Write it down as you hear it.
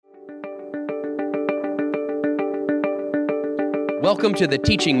Welcome to the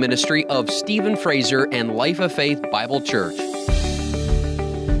teaching ministry of Stephen Fraser and Life of Faith Bible Church,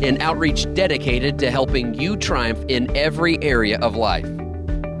 an outreach dedicated to helping you triumph in every area of life.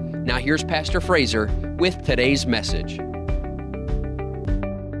 Now here's Pastor Fraser with today's message.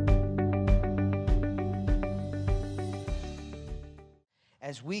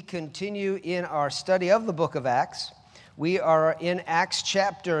 As we continue in our study of the book of Acts, we are in Acts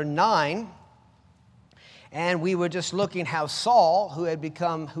chapter 9. And we were just looking how Saul, who had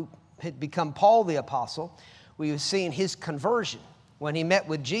become Paul the Apostle, we were seeing his conversion when he met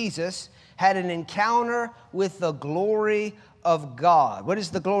with Jesus, had an encounter with the glory of God. What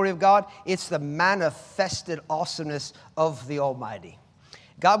is the glory of God? It's the manifested awesomeness of the Almighty.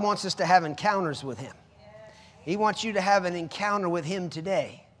 God wants us to have encounters with Him. He wants you to have an encounter with Him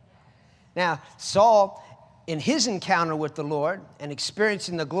today. Now, Saul, in his encounter with the Lord and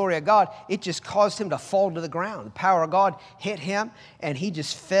experiencing the glory of God, it just caused him to fall to the ground. The power of God hit him, and he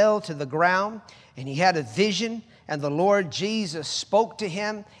just fell to the ground, and he had a vision, and the Lord Jesus spoke to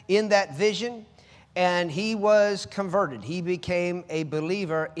him in that vision, and he was converted. He became a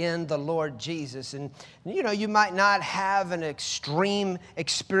believer in the Lord Jesus. And, you know, you might not have an extreme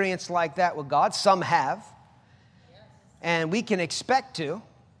experience like that with God. Some have, and we can expect to,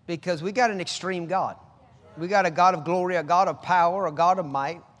 because we got an extreme God. We got a God of glory, a God of power, a God of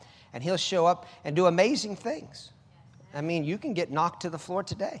might, and He'll show up and do amazing things. I mean, you can get knocked to the floor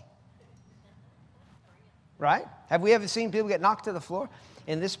today. Right? Have we ever seen people get knocked to the floor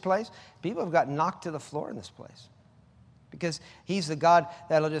in this place? People have gotten knocked to the floor in this place because He's the God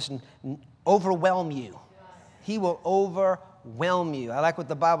that'll just overwhelm you. He will overwhelm you. I like what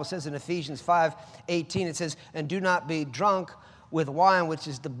the Bible says in Ephesians 5:18. It says, "And do not be drunk with wine, which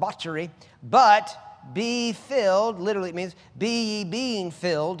is debauchery, but be filled," literally it means, be ye being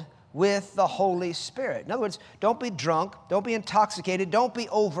filled with the Holy Spirit. In other words, don't be drunk, don't be intoxicated, don't be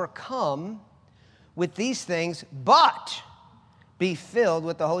overcome with these things, but be filled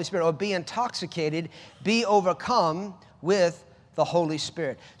with the Holy Spirit, or be intoxicated, be overcome with the Holy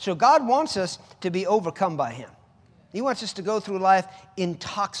Spirit. So God wants us to be overcome by Him. He wants us to go through life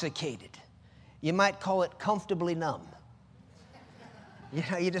intoxicated. You might call it comfortably numb. You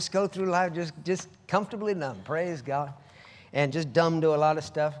know, you just go through life just comfortably numb, praise God, and just dumb to a lot of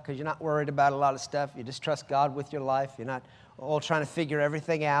stuff because you're not worried about a lot of stuff. You just trust God with your life. You're not all trying to figure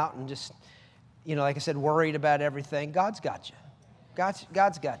everything out and just, you know, like I said, worried about everything. God's got you.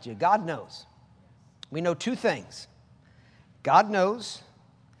 God's got you. God knows. We know two things. God knows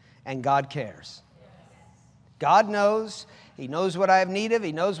and God cares. God knows. He knows what I have need of.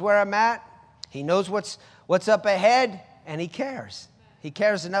 He knows where I'm at. He knows what's up ahead, and He cares. He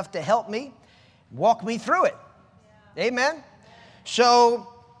cares enough to help me, walk me through it. Yeah. Amen?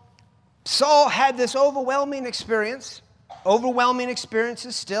 So Saul had this overwhelming experience. Overwhelming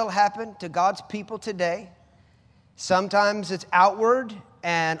experiences still happen to God's people today. Sometimes it's outward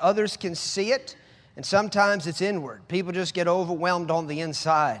and others can see it. And sometimes it's inward. People just get overwhelmed on the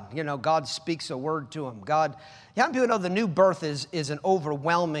inside. You know, God speaks a word to them. How many people know the new birth is an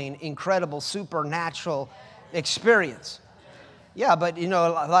overwhelming, incredible, supernatural experience? Yeah, but you know,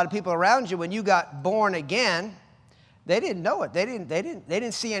 a lot of people around you, when you got born again, they didn't know it. They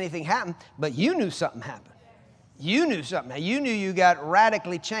didn't see anything happen, but you knew something happened. You knew something. You knew you got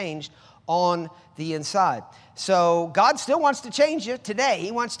radically changed on the inside. So God still wants to change you today.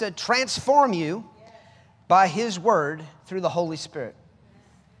 He wants to transform you by His word through the Holy Spirit.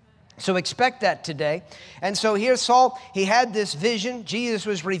 So expect that today. And so here Saul, he had this vision. Jesus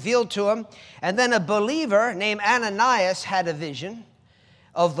was revealed to him. And then a believer named Ananias had a vision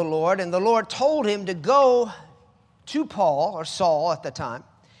of the Lord. And the Lord told him to go to Paul, or Saul at the time,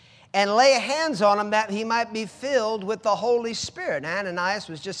 and lay hands on him that he might be filled with the Holy Spirit. Now, Ananias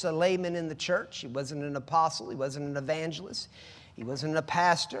was just a layman in the church. He wasn't an apostle. He wasn't an evangelist. He wasn't a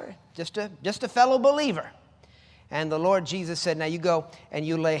pastor. Just a fellow believer. And the Lord Jesus said, now you go and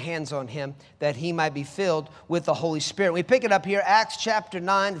you lay hands on him that he might be filled with the Holy Spirit. We pick it up here, Acts chapter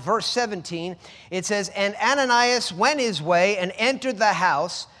 9, verse 17. It says, "And Ananias went his way and entered the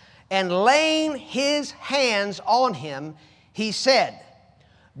house, and laying his hands on him, he said,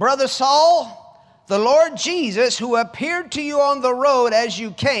 Brother Saul, the Lord Jesus, who appeared to you on the road as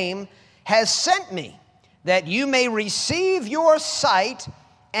you came, has sent me, that you may receive your sight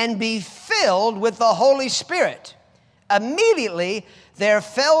and be filled with the Holy Spirit. Immediately there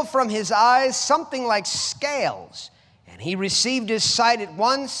fell from his eyes something like scales, and he received his sight at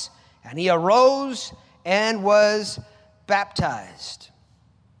once, and he arose and was baptized."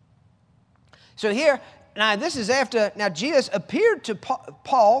 So here, now this is after, now Jesus appeared to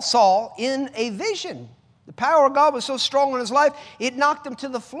Saul, in a vision. The power of God was so strong in his life, it knocked him to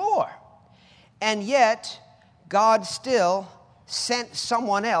the floor. And yet, God still sent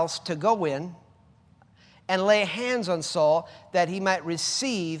someone else to go in and lay hands on Saul that he might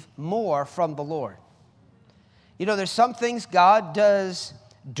receive more from the Lord. You know, there's some things God does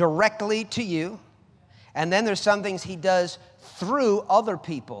directly to you, and then there's some things he does through other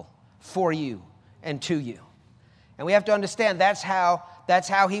people for you and to you. And we have to understand that's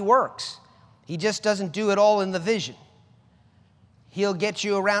how he works. He just doesn't do it all in the vision. He'll get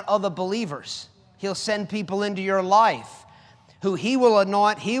you around other believers. He'll send people into your life who he will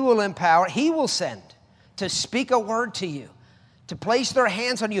anoint, he will empower, he will send to speak a word to you, to place their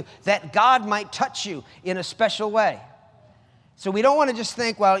hands on you, that God might touch you in a special way. So we don't want to just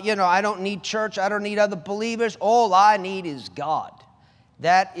think, well, you know, I don't need church, I don't need other believers, all I need is God.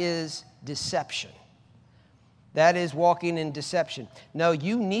 That is deception. That is walking in deception. No,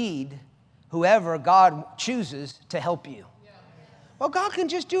 you need whoever God chooses to help you. Well, God can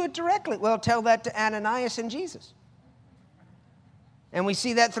just do it directly. Well, tell that to Ananias and Jesus. And we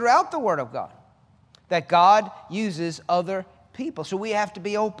see that throughout the Word of God, that God uses other people. So we have to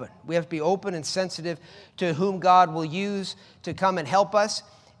be open. We have to be open and sensitive to whom God will use to come and help us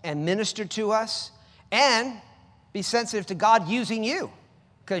and minister to us, and be sensitive to God using you,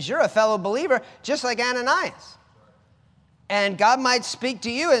 because you're a fellow believer just like Ananias. And God might speak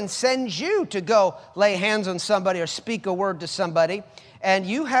to you and send you to go lay hands on somebody or speak a word to somebody. And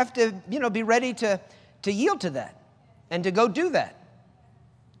you have to, be ready to yield to that and to go do that.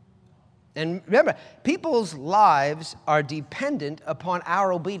 And remember, people's lives are dependent upon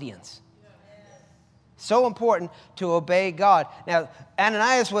our obedience. So important to obey God. Now,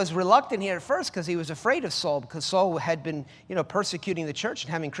 Ananias was reluctant here at first because he was afraid of Saul, because Saul had been, persecuting the church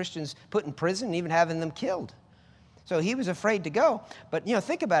and having Christians put in prison and even having them killed. So he was afraid to go. But,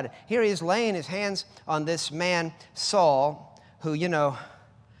 think about it. Here he is laying his hands on this man, Saul, who,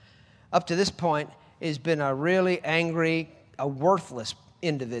 up to this point has been a really angry, a worthless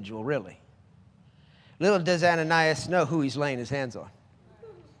individual, really. Little does Ananias know who he's laying his hands on.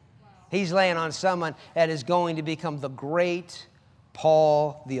 He's laying on someone that is going to become the great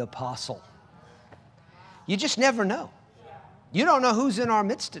Paul the Apostle. You just never know. You don't know who's in our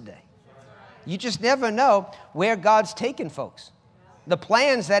midst today. You just never know where God's taking folks, the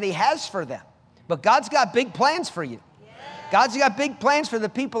plans that he has for them. But God's got big plans for you. God's got big plans for the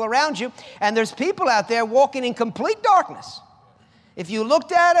people around you. And there's people out there walking in complete darkness. If you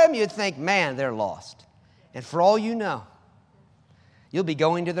looked at them, you'd think, man, they're lost. And for all you know, you'll be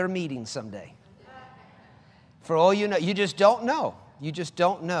going to their meeting someday. For all you know, you just don't know. You just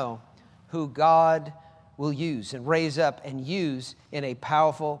don't know who God will use and raise up and use in a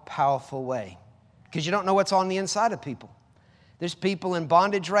powerful, powerful way. Because you don't know what's on the inside of people. There's people in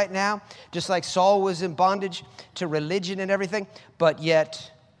bondage right now, just like Saul was in bondage to religion and everything, but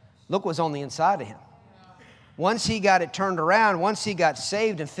yet, look what's on the inside of him. Once he got it turned around, once he got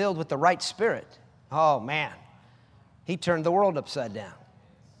saved and filled with the right spirit, oh man, he turned the world upside down.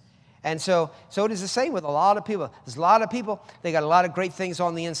 And so it is the same with a lot of people. There's a lot of people, they got a lot of great things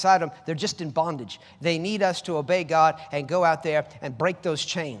on the inside of them. They're just in bondage. They need us to obey God and go out there and break those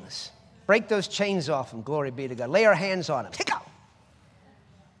chains. Break those chains off them, glory be to God. Lay our hands on them. Take out.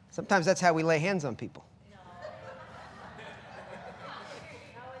 Sometimes that's how we lay hands on people.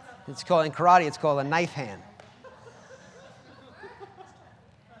 It's called, in karate, it's called a knife hand.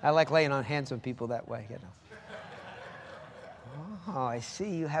 I like laying on hands on people that way, Oh, I see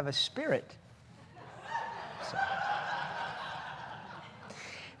you have a spirit. So,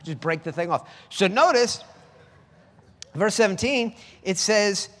 just break the thing off. So notice, verse 17, it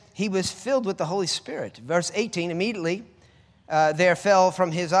says he was filled with the Holy Spirit. Verse 18, immediately there fell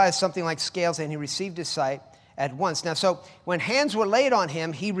from his eyes something like scales, and he received his sight at once. Now, so when hands were laid on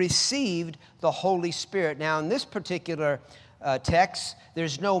him, he received the Holy Spirit. Now, in this particular text,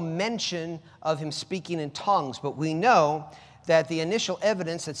 there's no mention of him speaking in tongues, but we know that the initial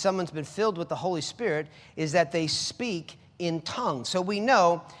evidence that someone's been filled with the Holy Spirit is that they speak in tongues. So we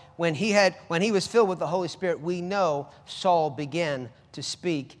know when he was filled with the Holy Spirit, we know Saul began to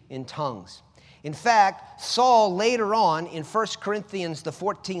speak in tongues. In fact, Saul later on in 1 Corinthians, the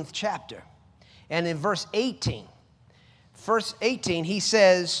 14th chapter, and in verse 18, he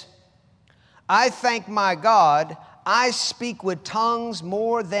says, I thank my God, I speak with tongues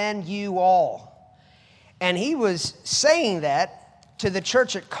more than you all. And he was saying that to the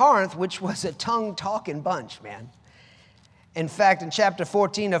church at Corinth, which was a tongue-talking bunch, man. In fact, in chapter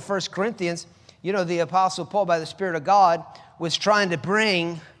 14 of 1 Corinthians, the Apostle Paul, by the Spirit of God, was trying to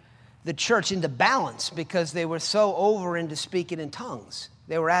bring the church into balance because they were so over into speaking in tongues.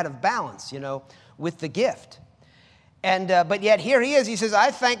 They were out of balance, with the gift. And but yet here he is. He says,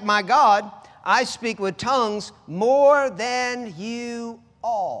 I thank my God, I speak with tongues more than you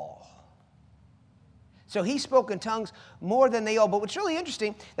all. So he spoke in tongues more than they all. But what's really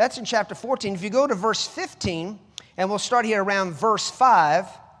interesting, that's in chapter 14. If you go to verse 15, and we'll start here around verse 5,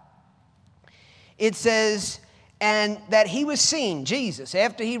 it says, and that he was seen, Jesus,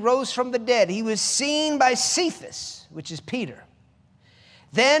 after he rose from the dead, he was seen by Cephas, which is Peter,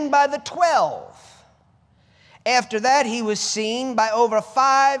 then by the 12. After that, he was seen by over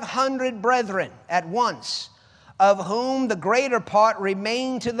 500 brethren at once, of whom the greater part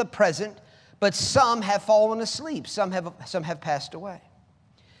remain to the present, but some have fallen asleep, some have passed away.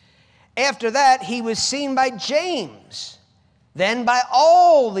 After that, he was seen by James, then by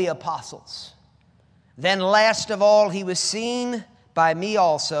all the apostles. Then last of all, he was seen by me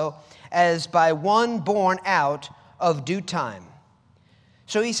also, as by one born out of due time.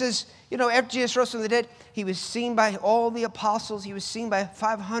 So he says, after Jesus rose from the dead, he was seen by all the apostles. He was seen by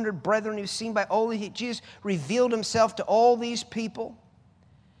 500 brethren. He was seen by Jesus revealed himself to all these people.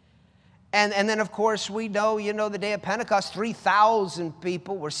 And then, of course, we know, the day of Pentecost, 3,000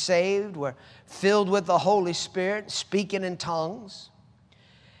 people were saved, were filled with the Holy Spirit, speaking in tongues.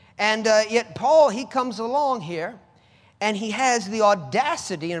 And yet Paul, he comes along here, and he has the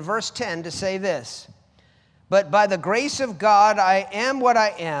audacity in verse 10 to say this, but by the grace of God, I am what I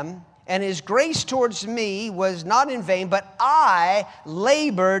am, and his grace towards me was not in vain, but I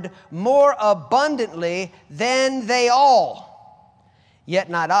labored more abundantly than they all. Yet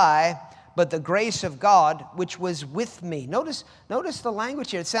not I, but the grace of God which was with me. Notice the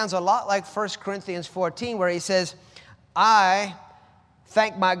language here. It sounds a lot like 1 Corinthians 14, where he says, I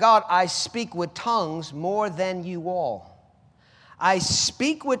thank my God, I speak with tongues more than you all. I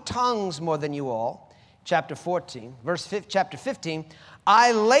speak with tongues more than you all. Chapter 14, chapter 15,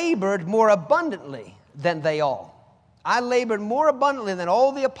 I labored more abundantly than they all. I labored more abundantly than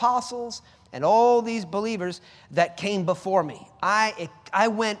all the apostles and all these believers that came before me. I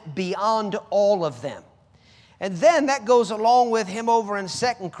went beyond all of them. And then that goes along with him over in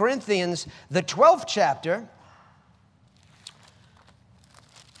 2 Corinthians, the 12th chapter,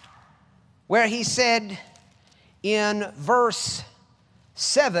 where he said in verse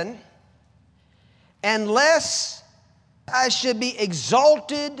 7, unless I should be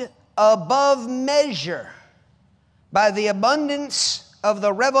exalted above measure by the abundance of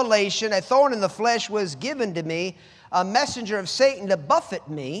the revelation, a thorn in the flesh was given to me, a messenger of Satan to buffet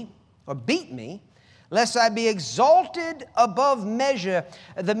me or beat me, lest I be exalted above measure.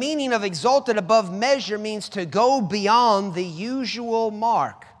 The meaning of exalted above measure means to go beyond the usual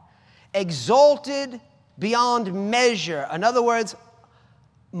mark. Exalted beyond measure. In other words,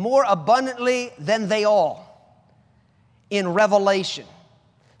 more abundantly than they all in revelation.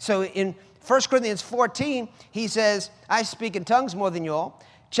 So in 1 Corinthians 14, he says, I speak in tongues more than you all.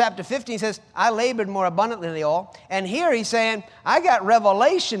 Chapter 15 says, I labored more abundantly than they all. And here he's saying, I got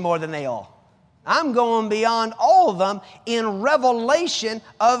revelation more than they all. I'm going beyond all of them in revelation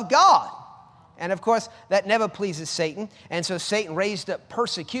of God. And of course, that never pleases Satan. And so Satan raised up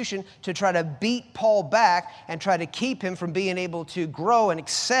persecution to try to beat Paul back and try to keep him from being able to grow and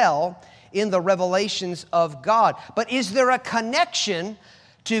excel in the revelations of God. But is there a connection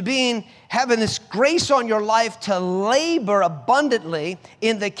to having this grace on your life to labor abundantly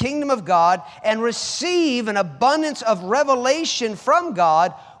in the kingdom of God and receive an abundance of revelation from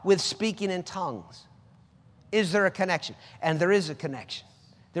God with speaking in tongues? Is there a connection? And there is a connection.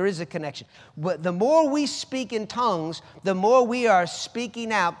 There is a connection. But the more we speak in tongues, the more we are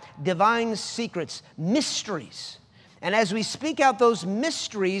speaking out divine secrets, mysteries. And as we speak out those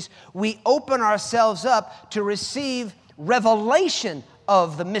mysteries, we open ourselves up to receive revelation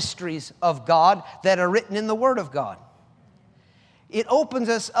of the mysteries of God that are written in the Word of God. It opens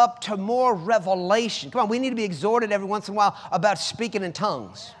us up to more revelation. Come on, we need to be exhorted every once in a while about speaking in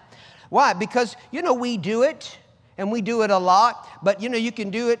tongues. Why? Because, we do it, and we do it a lot, but, you can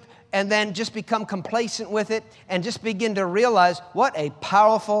do it and then just become complacent with it and just begin to realize what a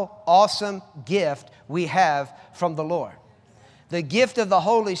powerful, awesome gift we have from the Lord. The gift of the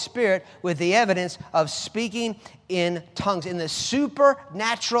Holy Spirit with the evidence of speaking in tongues, in the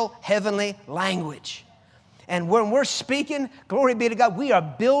supernatural heavenly language. And when we're speaking, glory be to God, we are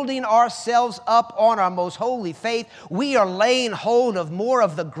building ourselves up on our most holy faith. We are laying hold of more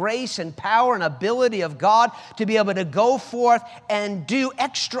of the grace and power and ability of God to be able to go forth and do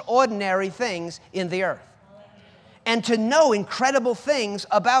extraordinary things in the earth. And to know incredible things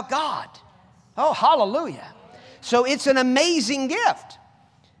about God. Oh, hallelujah. So it's an amazing gift.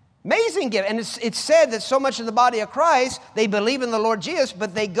 Amazing gift. And it's said that so much of the body of Christ, they believe in the Lord Jesus,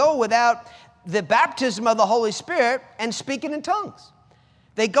 but they go without the baptism of the Holy Spirit and speaking in tongues.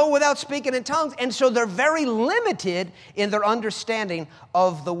 They go without speaking in tongues, and so they're very limited in their understanding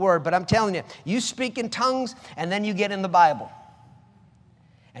of the word. But I'm telling you, you speak in tongues, and then you get in the Bible.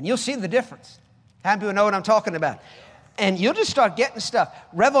 And you'll see the difference. How many people know what I'm talking about? And you'll just start getting stuff.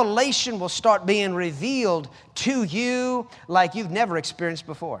 Revelation will start being revealed to you like you've never experienced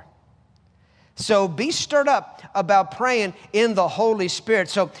before. So be stirred up about praying in the Holy Spirit.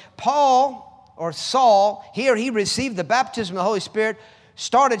 So Paul, or Saul, here he received the baptism of the Holy Spirit,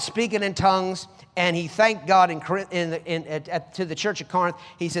 started speaking in tongues, and he thanked God to the church of Corinth.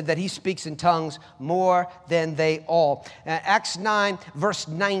 He said that he speaks in tongues more than they all. Acts 9, verse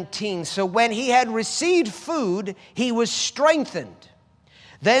 19. So when he had received food, he was strengthened.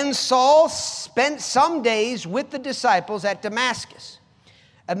 Then Saul spent some days with the disciples at Damascus.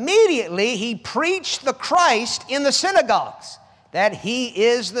 Immediately he preached the Christ in the synagogues, that he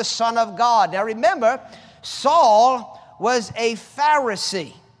is the Son of God. Now remember, Saul was a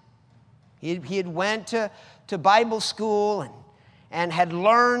Pharisee. He had went to Bible school and had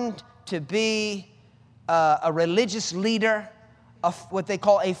learned to be a religious leader, of what they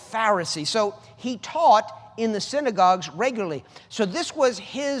call a Pharisee. So he taught in the synagogues regularly. So this was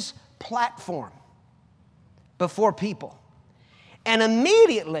his platform before people. And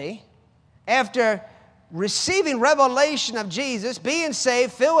immediately after receiving revelation of Jesus, being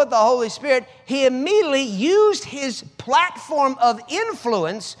saved, filled with the Holy Spirit, he immediately used his platform of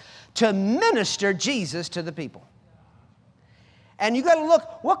influence to minister Jesus to the people. And you got to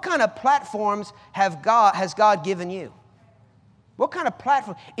look, what kind of platforms has God given you? What kind of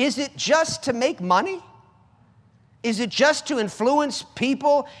platform? Is it just to make money? Is it just to influence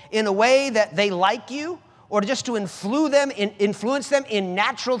people in a way that they like you? Or just to influence them in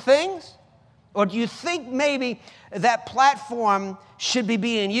natural things? Or do you think maybe that platform should be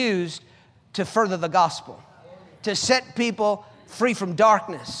being used to further the gospel? To set people free from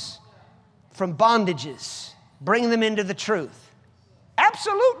darkness, from bondages, bring them into the truth?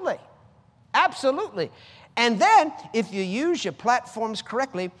 Absolutely. Absolutely. And then, if you use your platforms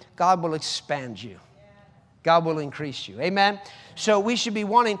correctly, God will expand you. God will increase you. Amen? So we should be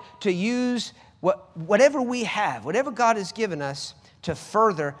wanting to use whatever we have, whatever God has given us, to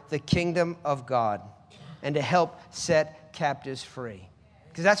further the kingdom of God and to help set captives free.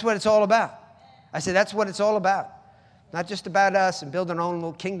 Because that's what it's all about. I said that's what it's all about. Not just about us and building our own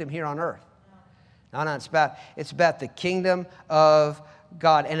little kingdom here on earth. No, it's about the kingdom of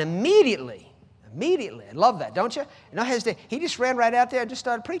God. And immediately, I love that, don't you? No hesitate. He just ran right out there and just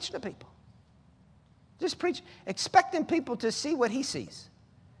started preaching to people. Just preach, expecting people to see what he sees.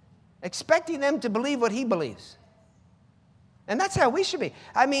 Expecting them to believe what he believes. And that's how we should be.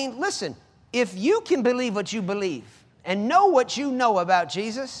 I mean, listen, if you can believe what you believe and know what you know about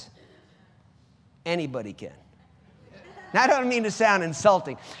Jesus, anybody can. Now, I don't mean to sound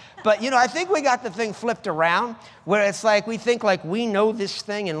insulting, but, I think we got the thing flipped around where it's like we think like we know this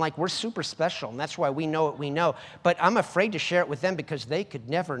thing and like we're super special, and that's why we know what we know. But I'm afraid to share it with them because they could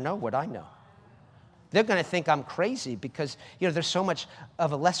never know what I know. They're going to think I'm crazy because, they're so much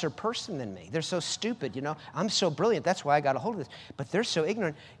of a lesser person than me. They're so stupid, I'm so brilliant. That's why I got a hold of this. But they're so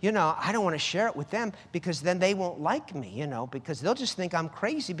ignorant. I don't want to share it with them because then they won't like me, because they'll just think I'm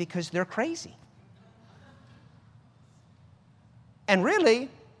crazy because they're crazy. And really,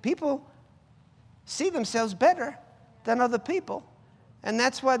 people see themselves better than other people. And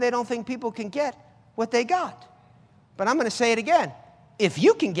that's why they don't think people can get what they got. But I'm going to say it again. If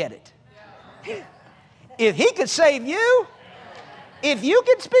you can get it. If he could save you, if you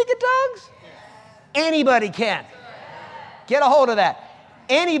can speak in tongues, anybody can. Get a hold of that.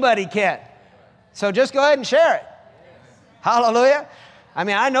 Anybody can. So just go ahead and share it. Hallelujah. I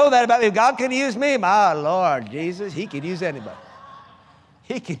mean, I know that about me. If God can use me, my Lord Jesus, he could use anybody.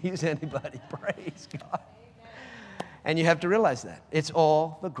 He can use anybody. Praise God. And you have to realize that. It's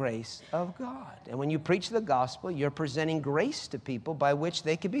all the grace of God. And when you preach the gospel, you're presenting grace to people by which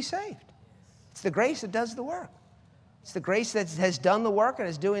they can be saved. It's the grace that does the work. It's the grace that has done the work and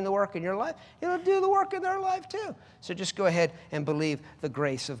is doing the work in your life. It'll do the work in their life too. So just go ahead and believe the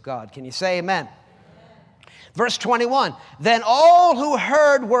grace of God. Can you say amen? Verse 21, then all who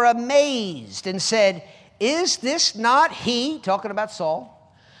heard were amazed and said, is this not he, talking about Saul,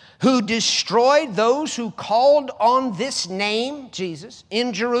 who destroyed those who called on this name, Jesus,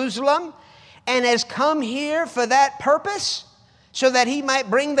 in Jerusalem, and has come here for that purpose? So that he might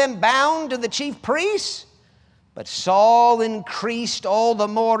bring them bound to the chief priests? But Saul increased all the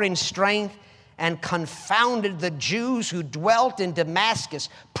more in strength and confounded the Jews who dwelt in Damascus,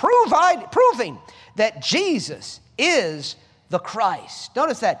 proving that Jesus is the Christ.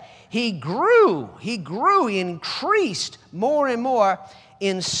 Notice that. He increased more and more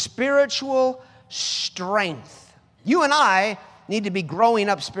in spiritual strength. You and I need to be growing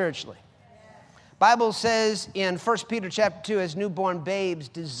up spiritually. Bible says in 1 Peter chapter 2, as newborn babes,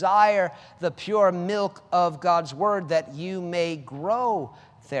 desire the pure milk of God's word that you may grow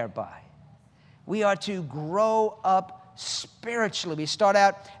thereby. We are to grow up spiritually. We start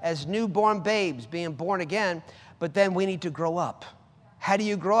out as newborn babes, being born again, but then we need to grow up. How do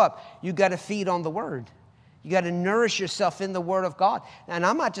you grow up? You got to feed on the word. You got to nourish yourself in the word of God. And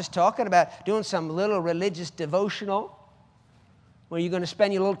I'm not just talking about doing some little religious devotional where you're going to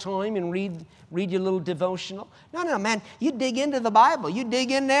spend your little time and read your little devotional. No, man. You dig into the Bible. You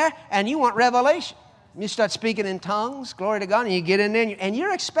dig in there, and you want revelation. You start speaking in tongues, glory to God, and you get in there, and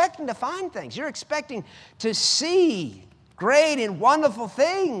you're expecting to find things. You're expecting to see great and wonderful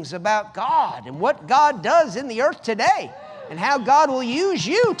things about God and what God does in the earth today and how God will use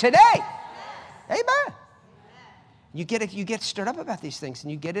you today. Amen. You get stirred up about these things,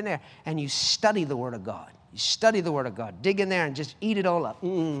 and you get in there, and you study the Word of God. You study the Word of God. Dig in there and just eat it all up.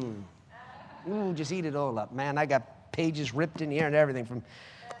 Just eat it all up. Man, I got pages ripped in here and everything from,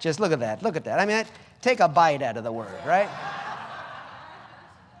 just look at that. Look at that. I mean, take a bite out of the Word, right?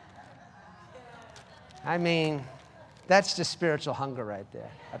 I mean, that's just spiritual hunger right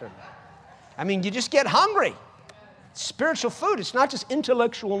there. I don't know. I mean, you just get hungry. It's spiritual food. It's not just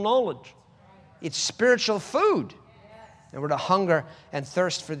intellectual knowledge. It's spiritual food. And we're to hunger and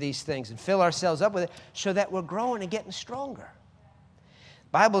thirst for these things and fill ourselves up with it so that we're growing and getting stronger.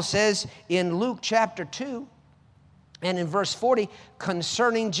 The Bible says in Luke chapter 2 and in verse 40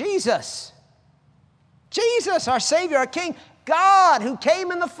 concerning Jesus. Jesus, our Savior, our King, God who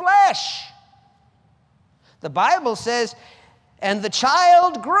came in the flesh. The Bible says, and the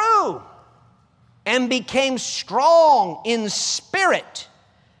child grew and became strong in spirit,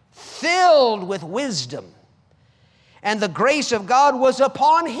 filled with wisdom. And the grace of God was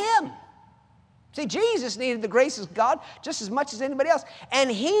upon him. See, Jesus needed the grace of God just as much as anybody else.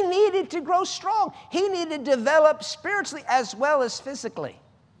 And he needed to grow strong. He needed to develop spiritually as well as physically.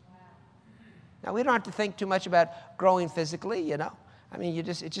 Now, we don't have to think too much about growing physically, you know. I mean, it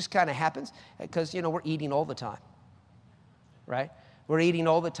just kind of happens because, you know, we're eating all the time, right? We're eating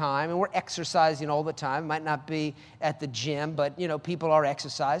all the time, and we're exercising all the time. It might not be at the gym, but, you know, people are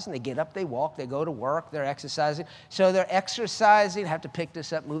exercising. They get up, they walk, they go to work, they're exercising. So they're exercising, have to pick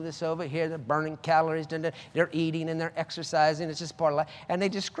this up, move this over here. They're burning calories, they're eating, and they're exercising. It's just part of life, and they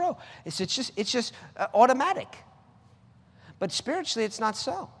just grow. It's just automatic. But spiritually, it's not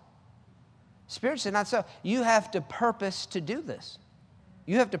so. Spiritually, not so. You have to purpose to do this.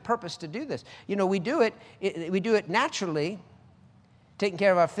 You have to purpose to do this. You know, we do it naturally, taking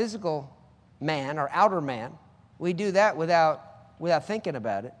care of our physical man, our outer man. We do that without thinking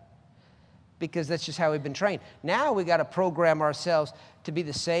about it because that's just how we've been trained. Now we got to program ourselves to be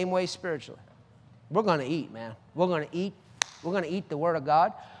the same way spiritually. We're going to eat, man. We're going to eat. We're going to eat the Word of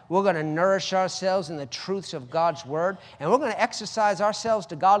God. We're going to nourish ourselves in the truths of God's Word, and we're going to exercise ourselves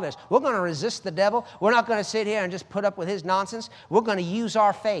to godliness. We're going to resist the devil. We're not going to sit here and just put up with his nonsense. We're going to use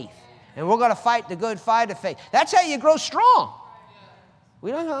our faith, and we're going to fight the good fight of faith. That's how you grow strong.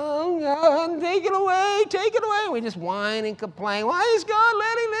 We don't, oh, God, take it away. We just whine and complain. Why is God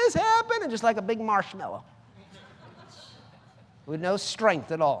letting this happen? And just like a big marshmallow. With no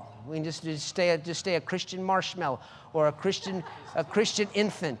strength at all. We can just stay a Christian marshmallow or a Christian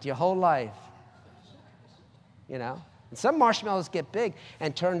infant your whole life. You know? And some marshmallows get big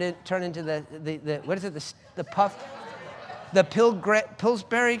and turn into the what is it, the puff, the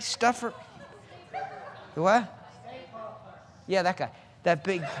Pillsbury stuffer. The what? Yeah, that guy. That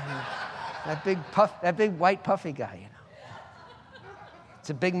big white puffy guy, you know. It's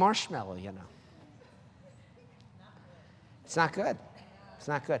a big marshmallow, you know. It's not good. It's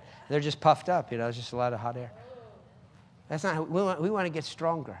not good. They're just puffed up, you know. It's just a lot of hot air. That's not. We want to get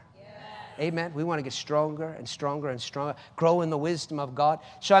stronger. Yeah. Amen. We want to get stronger and stronger and stronger. Grow in the wisdom of God.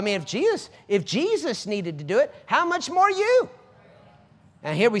 So I mean, if Jesus needed to do it, how much more you?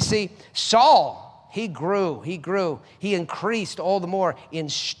 And here we see Saul. He grew, he increased all the more in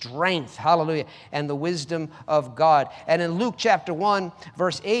strength, hallelujah, and the wisdom of God. And in Luke chapter 1,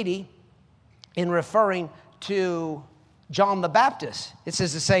 verse 80, in referring to John the Baptist, it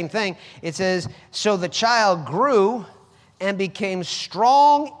says the same thing. It says, so the child grew and became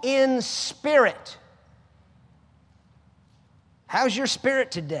strong in spirit. How's your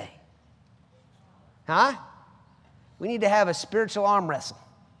spirit today? Huh? We need to have a spiritual arm wrestle.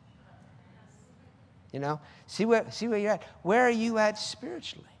 You know, see where you're at. Where are you at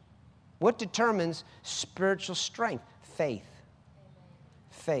spiritually? What determines spiritual strength? Faith.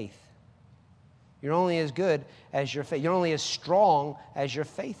 Faith. You're only as good as your faith. You're only as strong as your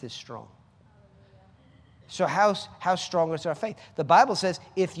faith is strong. So how strong is our faith? The Bible says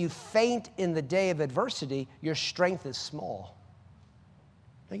if you faint in the day of adversity, your strength is small.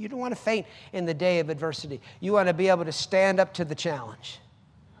 Now, you don't want to faint in the day of adversity. You want to be able to stand up to the challenge,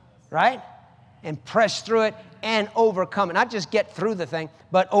 right? And press through it and overcome it. Not just get through the thing,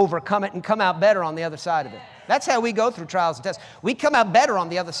 but overcome it and come out better on the other side of it. That's how we go through trials and tests. We come out better on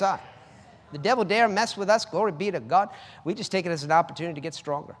the other side. The devil dare mess with us. Glory be to God. We just take it as an opportunity to get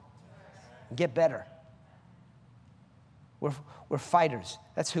stronger, get better. We're fighters.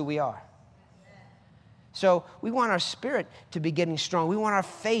 That's who we are. So we want our spirit to be getting strong. We want our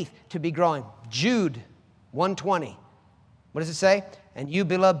faith to be growing. Jude 1:20. What does it say? And you,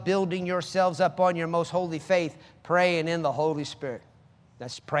 beloved, building yourselves up on your most holy faith, praying in the Holy Spirit.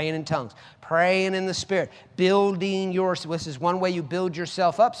 That's praying in tongues. Praying in the Spirit. Building yourself. This is one way you build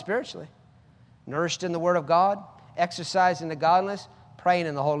yourself up spiritually. Nourished in the Word of God, exercising the godliness, praying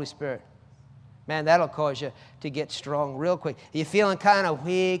in the Holy Spirit. Man, that'll cause you to get strong real quick. You're feeling kind of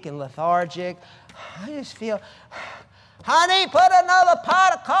weak and lethargic. I just feel, honey, put another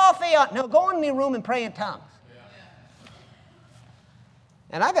pot of coffee on. No, go in the room and pray in tongues.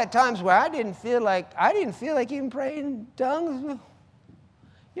 And I've had times where I didn't feel like even praying in tongues.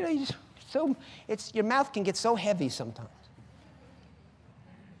 You know, your mouth can get so heavy sometimes.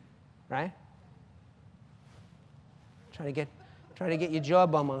 Right? Trying to get your jaw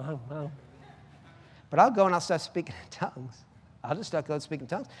bum on. But I'll go and I'll start speaking in tongues. I'll just start going speaking in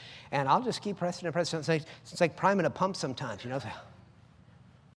tongues. And I'll just keep pressing and pressing. It's like priming a pump sometimes, you know.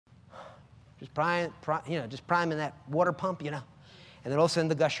 Just priming that water pump, you know. And then all of a sudden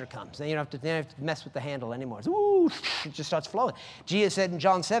the gusher comes. Then you don't have to mess with the handle anymore. It just starts flowing. Jesus said in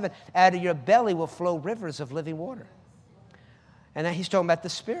John 7, out of your belly will flow rivers of living water. And then he's talking about the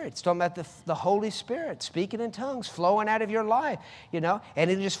Spirit. He's talking about the Holy Spirit, speaking in tongues, flowing out of your life, you know. And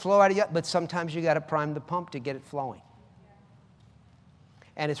it'll just flow out of you. But sometimes you got to prime the pump to get it flowing.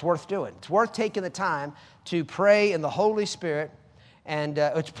 And it's worth doing. It's worth taking the time to pray in the Holy Spirit. And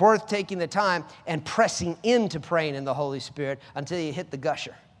it's worth taking the time and pressing into praying in the Holy Spirit until you hit the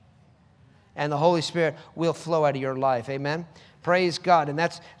gusher. And the Holy Spirit will flow out of your life. Amen? Praise God. And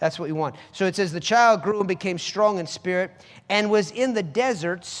that's what we want. So it says, the child grew and became strong in spirit and was in the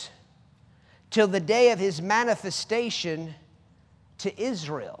deserts till the day of his manifestation to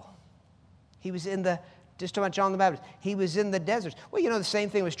Israel. He was in just talking about John the Baptist, he was in the deserts. Well, you know, the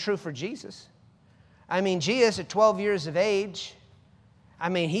same thing was true for Jesus. I mean, Jesus at 12 years of age, I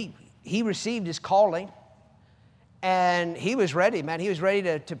mean, he received his calling, and he was ready, man. He was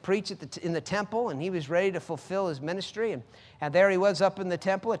ready to preach in the temple, and he was ready to fulfill his ministry. And there he was up in the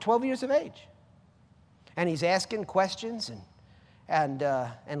temple at 12 years of age. And he's asking questions and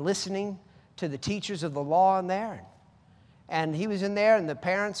listening to the teachers of the law in there. And he was in there, and the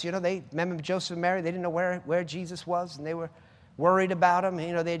parents, you know, they remember Joseph and Mary, they didn't know where Jesus was, and they were worried about him.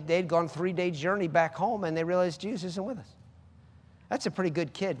 You know, they'd gone 3-day journey back home, and they realized Jesus isn't with us. That's a pretty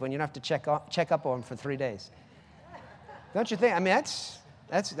good kid when you don't have to check up on him for 3 days. Don't you think? I mean,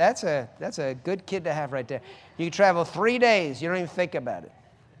 that's a good kid to have right there. You can travel 3 days, you don't even think about it.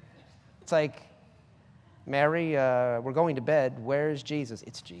 It's like, Mary, we're going to bed. Where's Jesus?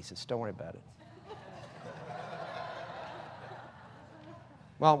 It's Jesus. Don't worry about it.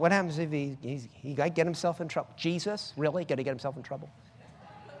 Well, what happens if he got to get himself in trouble? Jesus? Really? Got to get himself in trouble?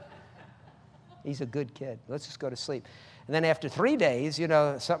 He's a good kid. Let's just go to sleep. And then after 3 days, you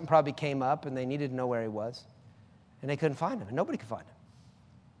know, something probably came up, and they needed to know where he was. And they couldn't find him, and nobody could find him.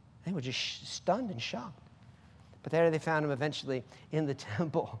 They were just stunned and shocked. But there they found him eventually in the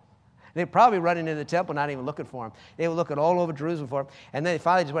temple. They were probably running into the temple, not even looking for him. They were looking all over Jerusalem for him. And then they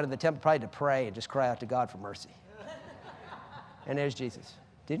finally just went to the temple probably to pray and just cry out to God for mercy. And there's Jesus.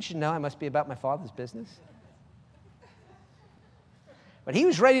 Didn't you know I must be about my Father's business? But he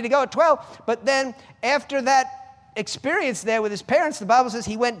was ready to go at 12. But then after that experience there with his parents, the Bible says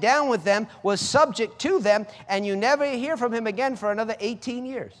he went down with them, was subject to them, and you never hear from him again for another 18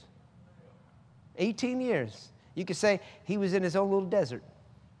 years. 18 years. You could say he was in his own little desert.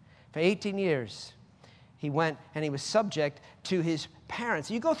 For 18 years, he went and he was subject to his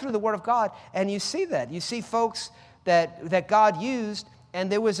parents. You go through the Word of God and you see that. You see folks that God used,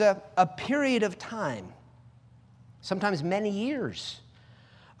 and there was a period of time, sometimes many years,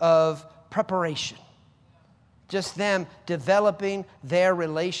 of preparation. Just them developing their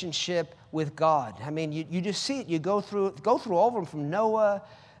relationship with God. I mean, you just see it. You go through all of them from Noah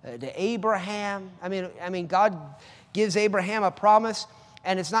to Abraham. I mean, God gives Abraham a promise,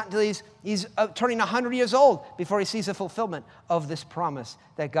 and it's not until he's turning 100 years old before he sees the fulfillment of this promise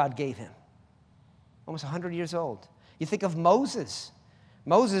that God gave him. Almost 100 years old. You think of Moses.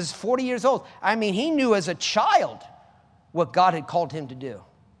 Moses is 40 years old. I mean, he knew as a child what God had called him to do.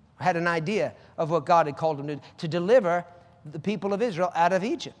 Had an idea of what God had called him to do, to deliver the people of Israel out of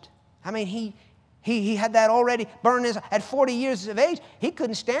Egypt. I mean, he had that already burned his, at 40 years of age. He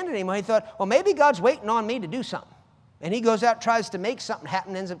couldn't stand it anymore. He thought, well, maybe God's waiting on me to do something. And he goes out, tries to make something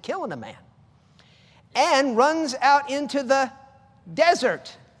happen, ends up killing a man. And runs out into the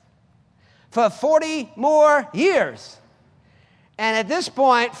desert for 40 more years. And at this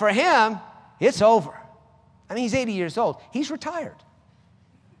point, for him, it's over. I mean, he's 80 years old. He's retired.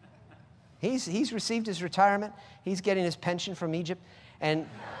 He's received his retirement. He's getting his pension from Egypt. And,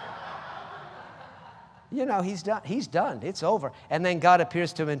 you know, he's done. He's done. It's over. And then God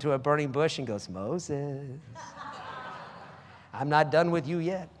appears to him into a burning bush and goes, Moses, I'm not done with you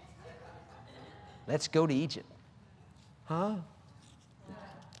yet. Let's go to Egypt. Huh?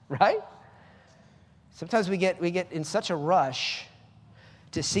 Right? Sometimes we get in such a rush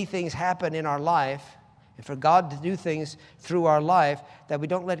to see things happen in our life and for God to do things through our life that we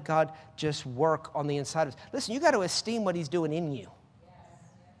don't let God just work on the inside of us. Listen, you got to esteem what he's doing in you.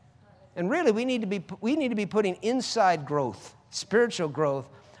 And really, we need to be putting inside growth, spiritual growth,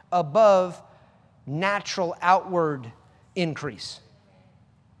 above natural outward increase.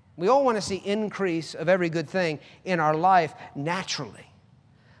 We all want to see increase of every good thing in our life naturally.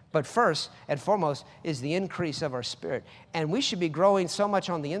 But first and foremost is the increase of our spirit. And we should be growing so much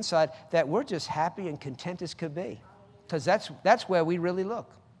on the inside that we're just happy and content as could be. Because that's where we really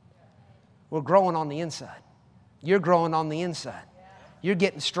look. We're growing on the inside. You're growing on the inside. You're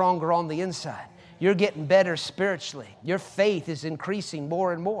getting stronger on the inside. You're getting better spiritually. Your faith is increasing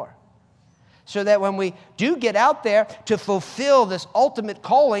more and more. So that when we do get out there to fulfill this ultimate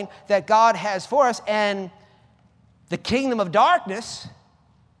calling that God has for us, and the kingdom of darkness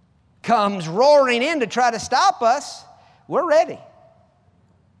comes roaring in to try to stop us, we're ready.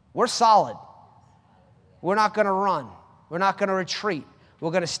 We're solid. We're not going to run. We're not going to retreat. We're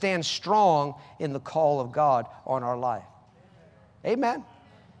going to stand strong in the call of God on our life. Amen.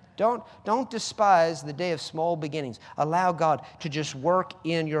 Don't despise the day of small beginnings. Allow God to just work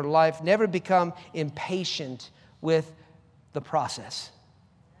in your life. Never become impatient with the process.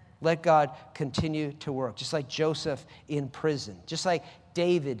 Let God continue to work. Just like Joseph in prison. Just like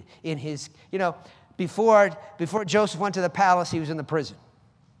David in his, before Joseph went to the palace, he was in the prison.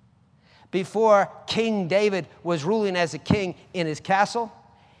 Before King David was ruling as a king in his castle,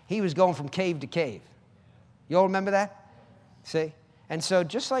 he was going from cave to cave. You all remember that? See? And so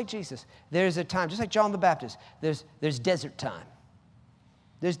just like Jesus, there's a time, just like John the Baptist, there's desert time.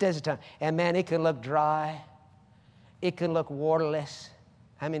 There's desert time. And man, it can look dry. It can look waterless.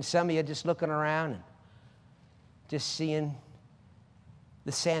 I mean, some of you are just looking around and just seeing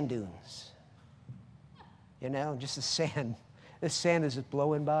the sand dunes. Just the sand. The sand is just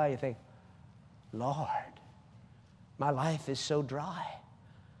blowing by. You think, Lord, my life is so dry.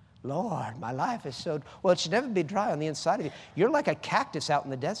 Lord, my life is so... Well, it should never be dry on the inside of you. You're like a cactus out in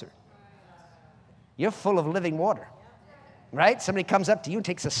the desert. You're full of living water. Right? Somebody comes up to you and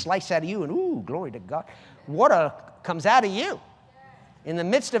takes a slice out of you and, ooh, glory to God. Water comes out of you in the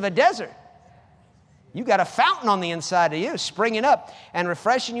midst of a desert. You got a fountain on the inside of you, springing up and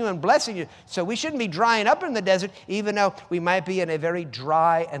refreshing you and blessing you. So we shouldn't be drying up in the desert, even though we might be in a very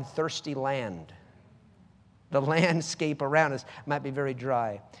dry and thirsty land. The landscape around us might be very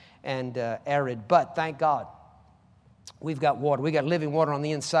dry and arid. But thank God, we've got water. We've got living water on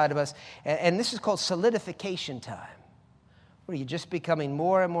the inside of us. And this is called solidification time, where you're just becoming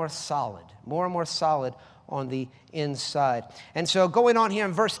more and more solid on the inside. And so going on here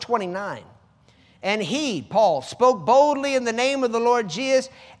in verse 29, and he, Paul, spoke boldly in the name of the Lord Jesus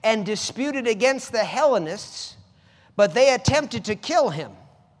and disputed against the Hellenists, but they attempted to kill him.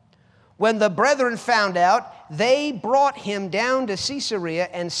 When the brethren found out, they brought him down to Caesarea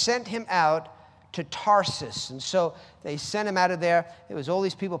and sent him out to Tarsus. And so they sent him out of there. There was all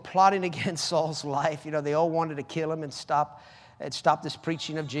these people plotting against Saul's life. They all wanted to kill him and stop this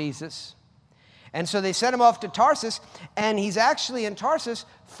preaching of Jesus. And so they sent him off to Tarsus, and he's actually in Tarsus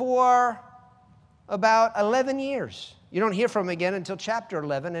for about 11 years. You don't hear from him again until chapter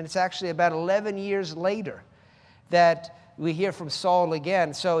 11, and it's actually about 11 years later that we hear from Saul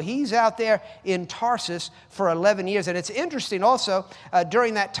again. So he's out there in Tarsus for 11 years. And it's interesting also,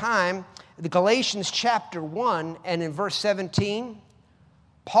 during that time, the Galatians chapter 1 and in verse 17,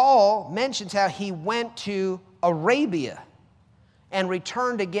 Paul mentions how he went to Arabia and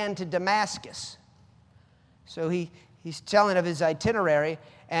returned again to Damascus. So he's telling of his itinerary,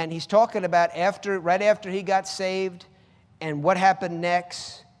 and he's talking about right after he got saved and what happened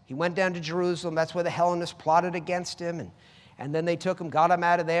next. He went down to Jerusalem. That's where the Hellenists plotted against him. And then they took him, got him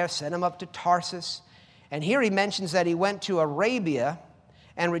out of there, sent him up to Tarsus. And here he mentions that he went to Arabia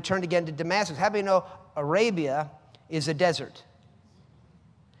and returned again to Damascus. How do you know Arabia is a desert?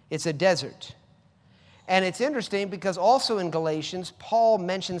 It's a desert. And it's interesting because also in Galatians, Paul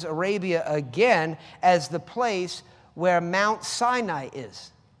mentions Arabia again as the place where Mount Sinai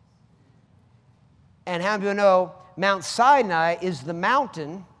is. And how do you know Mount Sinai is the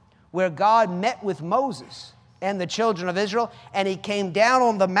mountain where God met with Moses and the children of Israel, and he came down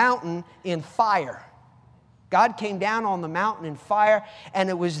on the mountain in fire. God came down on the mountain in fire, and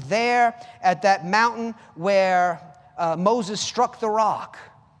it was there at that mountain where Moses struck the rock,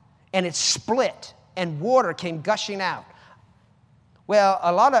 and it split, and water came gushing out. Well,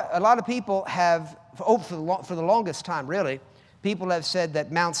 a lot of people have, for the longest time, really, people have said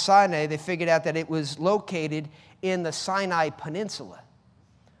that Mount Sinai, they figured out that it was located in the Sinai Peninsula,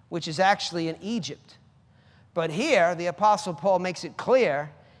 which is actually in Egypt. But here, the Apostle Paul makes it clear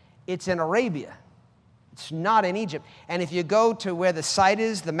it's in Arabia. It's not in Egypt. And if you go to where the site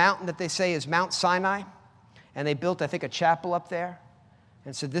is, the mountain that they say is Mount Sinai, and they built, I think, a chapel up there,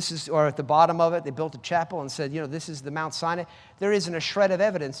 and said this is, or at the bottom of it, they built a chapel and said, this is the Mount Sinai. There isn't a shred of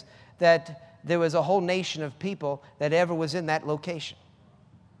evidence that there was a whole nation of people that ever was in that location.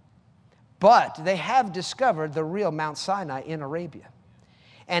 But they have discovered the real Mount Sinai in Arabia.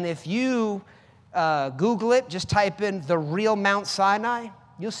 And if you Google it, just type in the real Mount Sinai,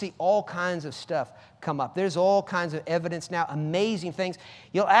 you'll see all kinds of stuff come up. There's all kinds of evidence now, amazing things.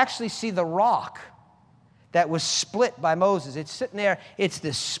 You'll actually see the rock that was split by Moses. It's sitting there, it's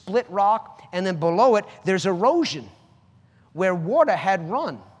this split rock, and then below it, there's erosion where water had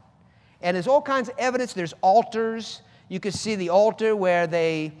run. And there's all kinds of evidence. There's altars. You can see the altar where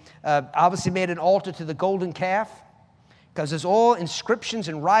they obviously made an altar to the golden calf, because there's all inscriptions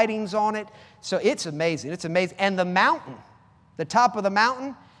and writings on it. So it's amazing. It's amazing. And the mountain, the top of the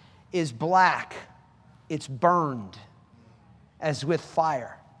mountain is black. It's burned as with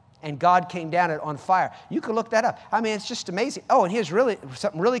fire. And God came down it on fire. You can look that up. I mean, it's just amazing. Oh, and here's really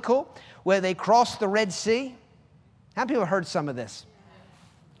something really cool, where they crossed the Red Sea. How many people have heard some of this?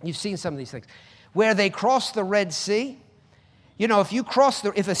 You've seen some of these things. Where they crossed the Red Sea.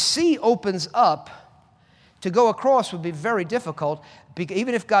 If a sea opens up, to go across would be very difficult,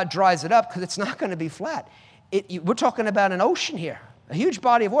 even if God dries it up, because it's not going to be flat. We're talking about an ocean here, a huge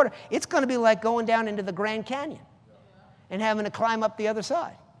body of water. It's going to be like going down into the Grand Canyon and having to climb up the other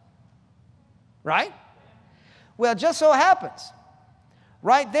side. Right? Well, it just so happens,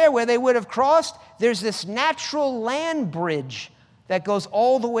 right there where they would have crossed, there's this natural land bridge that goes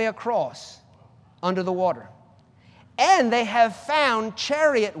all the way across under the water. And they have found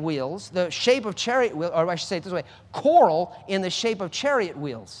chariot wheels, the shape of chariot wheels, or I should say it this way, coral in the shape of chariot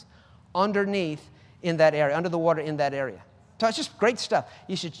wheels underneath in that area, under the water in that area. So it's just great stuff.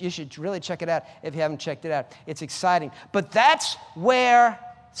 You should really check it out if you haven't checked it out. It's exciting. But that's where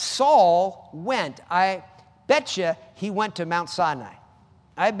Saul went. I bet you he went to Mount Sinai.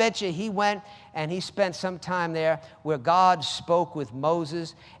 I bet you he went and he spent some time there where God spoke with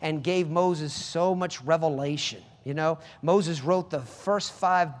Moses and gave Moses so much revelation. Moses wrote the first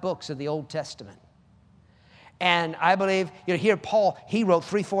 5 books of the Old Testament. And I believe, here Paul, he wrote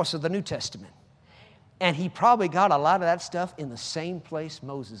 3/4 of the New Testament. And he probably got a lot of that stuff in the same place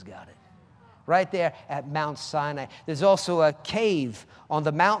Moses got it. Right there at Mount Sinai. There's also a cave on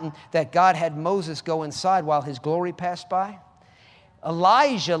the mountain that God had Moses go inside while his glory passed by.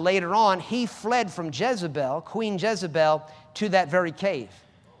 Elijah, later on, he fled from Jezebel, Queen Jezebel, to that very cave.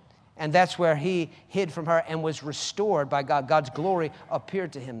 And that's where he hid from her and was restored by God. God's glory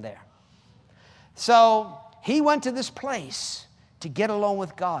appeared to him there. So he went to this place to get along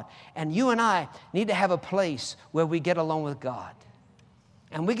with God. And you and I need to have a place where we get along with God.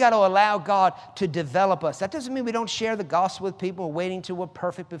 And we got to allow God to develop us. That doesn't mean we don't share the gospel with people, waiting till we're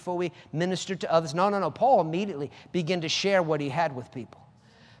perfect before we minister to others. No. Paul immediately began to share what he had with people.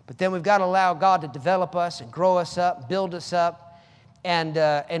 But then we've got to allow God to develop us and grow us up, build us up,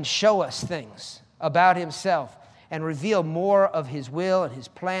 and show us things about himself and reveal more of his will and his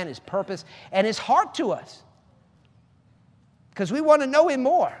plan, his purpose, and his heart to us. Because we want to know him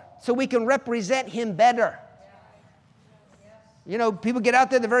more so we can represent him better. People get out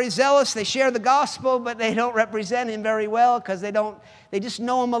there, they're very zealous, they share the gospel, but they don't represent him very well because they just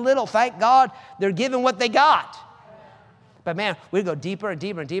know him a little. Thank God they're given what they got. But man, we go deeper and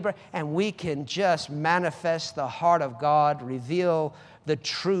deeper and deeper, and we can just manifest the heart of God, reveal the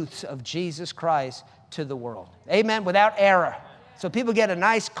truths of Jesus Christ to the world. Amen, without error. So people get a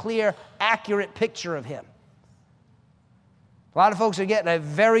nice, clear, accurate picture of him. A lot of folks are getting a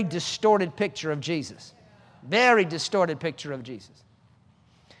very distorted picture of Jesus. Very distorted picture of Jesus.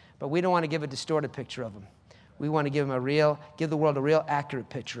 But we don't want to give a distorted picture of him. We want to give the world a real accurate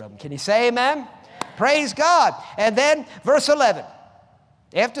picture of him. Can you say amen? Praise God. And then verse 11.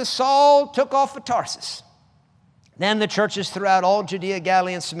 After Saul took off for Tarsus, then the churches throughout all Judea,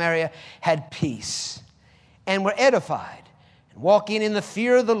 Galilee, and Samaria had peace and were edified, and walking in the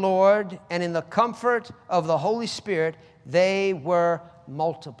fear of the Lord and in the comfort of the Holy Spirit, they were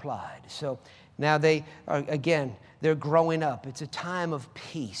multiplied. So now they are, again, they're growing up. It's a time of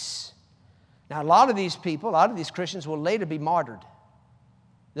peace. Now, a lot of these people, a lot of these Christians will later be martyred.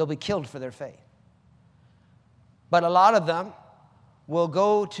 They'll be killed for their faith. But a lot of them will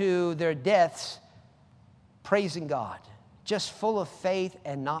go to their deaths praising God, just full of faith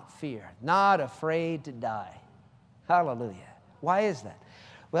and not fear, not afraid to die. Hallelujah. Why is that?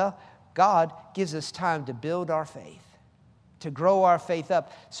 Well, God gives us time to build our faith, to grow our faith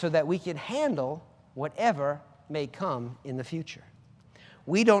up so that we can handle whatever may come in the future.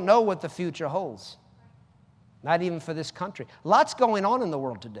 We don't know what the future holds, not even for this country. Lots going on in the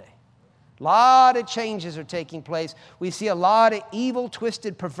world today. A lot of changes are taking place. We see a lot of evil,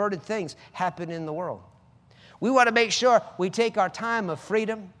 twisted, perverted things happen in the world. We want to make sure we take our time of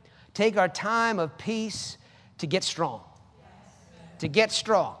freedom, take our time of peace to get strong. To get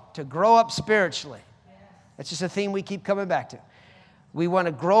strong, to grow up spiritually. That's just a theme we keep coming back to. We want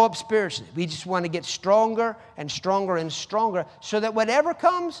to grow up spiritually. We just want to get stronger and stronger and stronger so that whatever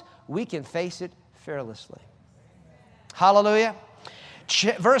comes, we can face it fearlessly. Hallelujah.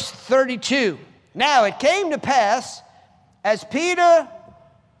 Verse 32. Now it came to pass, as Peter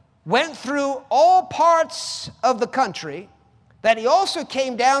went through all parts of the country, that he also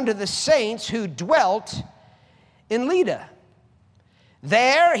came down to the saints who dwelt in Lydda.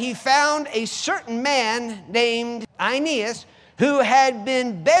 There he found a certain man named Aeneas, who had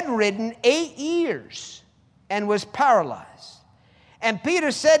been bedridden 8 years and was paralyzed. And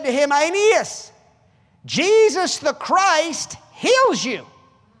Peter said to him, Aeneas, Jesus the Christ heals you.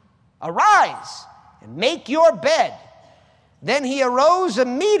 Arise and make your bed. Then he arose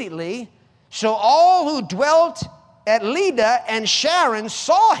immediately, so all who dwelt at Lydda and Sharon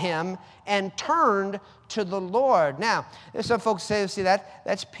saw him and turned to the Lord. Now, there's some folks say, see,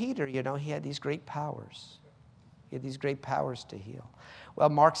 that's Peter, you know, he had these great powers. He had these great powers to heal. Well,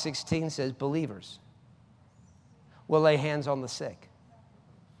 Mark 16 says believers will lay hands on the sick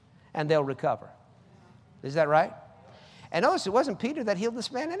and they'll recover. Is that right? And notice it wasn't Peter that healed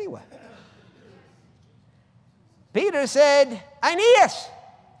this man anyway. Peter said, Aeneas,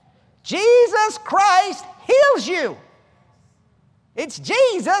 Jesus Christ heals you. It's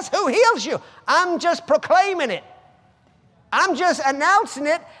Jesus who heals you. I'm just proclaiming it. I'm just announcing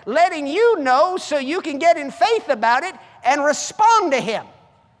it, letting you know so you can get in faith about it and respond to him.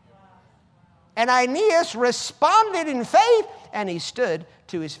 And Aeneas responded in faith, and he stood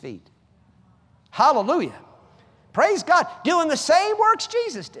to his feet. Hallelujah. Praise God. Doing the same works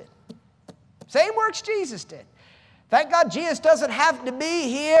Jesus did. Same works Jesus did. Thank God Jesus doesn't have to be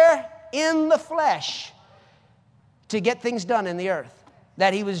here in the flesh to get things done in the earth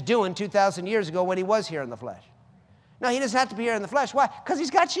that he was doing 2,000 years ago when he was here in the flesh. No, he doesn't have to be here in the flesh. Why? Because he's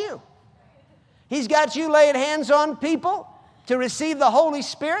got you. He's got you laying hands on people to receive the Holy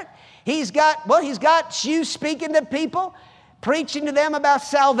Spirit. He's got you speaking to people, preaching to them about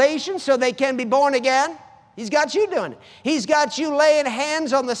salvation so they can be born again. He's got you doing it. He's got you laying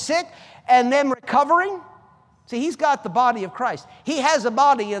hands on the sick and them recovering. See, he's got the body of Christ. He has a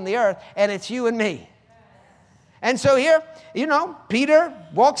body in the earth, and it's you and me. And so here, you know, Peter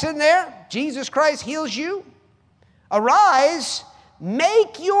walks in there. Jesus Christ heals you. Arise,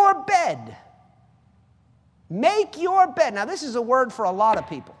 make your bed. Make your bed. Now, this is a word for a lot of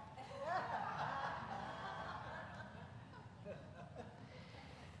people.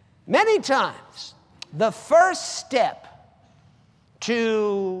 Many times, the first step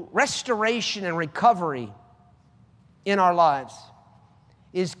to restoration and recovery in our lives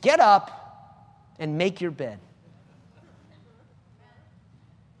is get up and make your bed.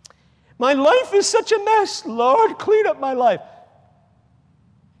 My life is such a mess. Lord, clean up my life.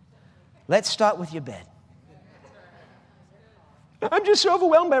 Let's start with your bed. I'm just so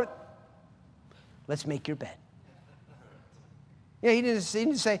overwhelmed by it. Let's make your bed. Yeah, he didn't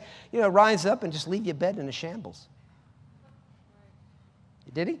say, rise up and just leave your bed in a shambles.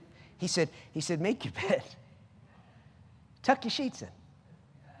 Did he? He said, make your bed. Tuck your sheets in,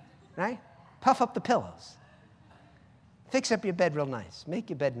 right? Puff up the pillows. Fix up your bed real nice. Make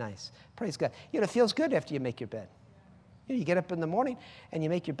your bed nice. Praise God. You know, it feels good after you make your bed. You know, you get up in the morning and you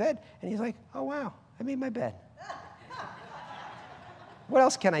make your bed, and you're like, oh, wow, I made my bed. What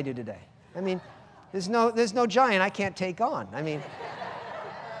else can I do today? I mean, there's no giant I can't take on. I mean,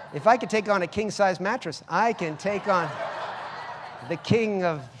 if I could take on a king-size mattress, I can take on the king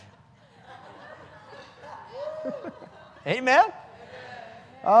of... Amen?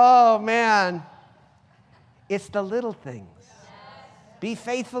 Oh, man. It's the little things. Be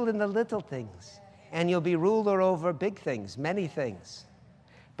faithful in the little things, and you'll be ruler over big things, many things.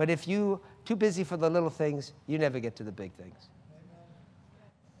 But if you're too busy for the little things, you never get to the big things.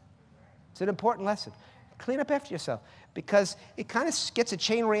 It's an important lesson. Clean up after yourself, because it kind of gets a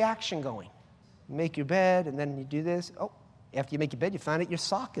chain reaction going. You make your bed, and then you do this. Oh, after you make your bed, you find out your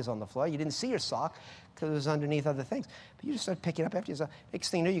sock is on the floor. You didn't see your sock because it was underneath other things. But you just start picking up after yourself. Next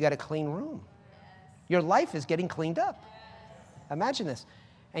thing you know, you got a clean room. Your life is getting cleaned up. Imagine this.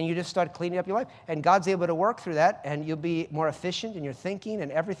 And you just start cleaning up your life. And God's able to work through that, and you'll be more efficient in your thinking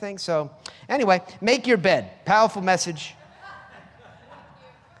and everything. So anyway, make your bed. Powerful message.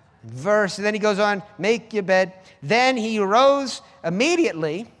 Verse, and then he goes on, make your bed. Then he rose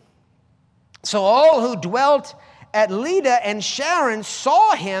immediately. So all who dwelt at Lydda and Sharon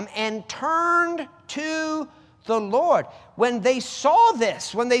saw him and turned to the Lord. When they saw this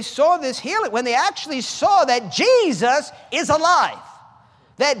healing, when they actually saw that Jesus is alive,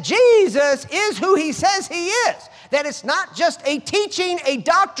 that Jesus is who he says he is, that it's not just a teaching, a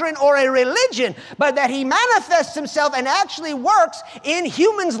doctrine, or a religion, but that he manifests himself and actually works in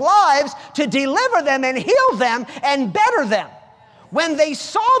humans' lives to deliver them and heal them and better them. When they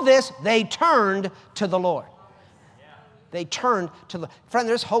saw this, they turned to the Lord. They turned to the... Friend,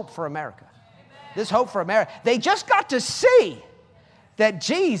 there's hope for America. There's hope for America. They just got to see that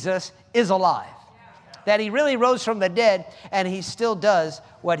Jesus is alive, that he really rose from the dead, and he still does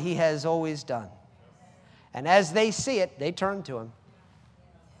what he has always done. And as they see it, they turn to him.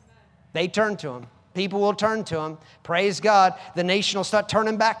 They turn to him. People will turn to him. Praise God. The nation will start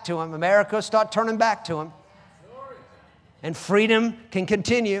turning back to him. America will start turning back to him. And freedom can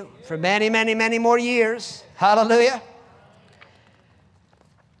continue for many, many, many more years. Hallelujah.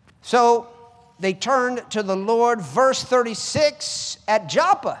 So they turned to the Lord. Verse 36, at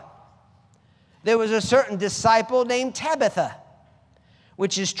Joppa, there was a certain disciple named Tabitha,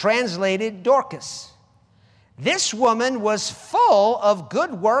 which is translated Dorcas. This woman was full of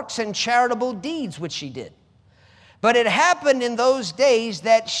good works and charitable deeds, which she did. But it happened in those days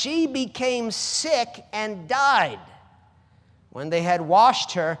that she became sick and died. When they had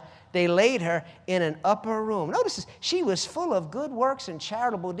washed her, they laid her in an upper room. Notice this, she was full of good works and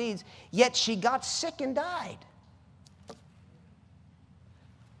charitable deeds, yet she got sick and died.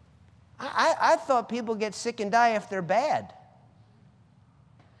 I thought people get sick and die if they're bad.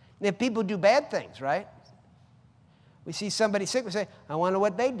 If people do bad things, right? We see somebody sick, we say, I wonder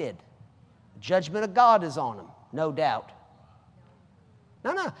what they did. The judgment of God is on them, no doubt.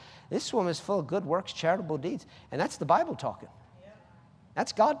 No. This woman is full of good works, charitable deeds. And that's the Bible talking.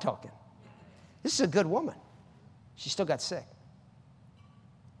 That's God talking. This is a good woman. She still got sick.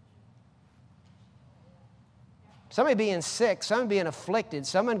 Somebody being sick, someone being afflicted,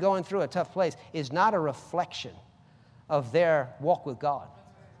 someone going through a tough place is not a reflection of their walk with God.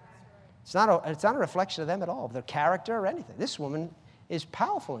 It's not a reflection of them at all, of their character or anything. This woman is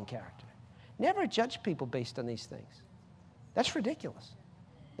powerful in character. Never judge people based on these things. That's ridiculous.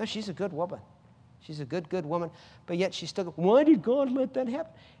 No, she's a good woman. She's a good woman, but yet she's still, why did God let that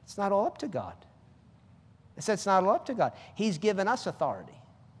happen? It's not all up to God. I said it's not all up to God. He's given us authority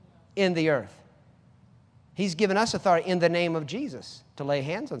in the earth. He's given us authority in the name of Jesus to lay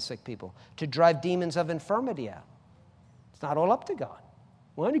hands on sick people, to drive demons of infirmity out. It's not all up to God.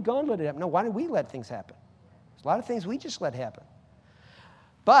 Why did God let it happen? No, why did we let things happen? There's a lot of things we just let happen.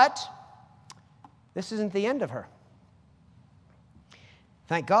 But this isn't the end of her.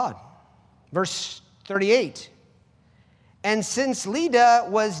 Thank God. Verse 38, and since Lydda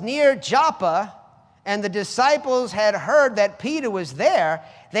was near Joppa, and the disciples had heard that Peter was there,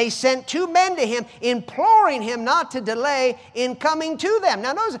 they sent 2 men to him, imploring him not to delay in coming to them.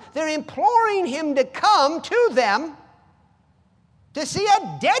 Now notice, they're imploring him to come to them to see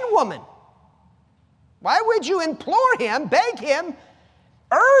a dead woman. Why would you implore him, beg him,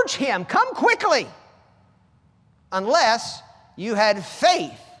 urge him, come quickly, unless you had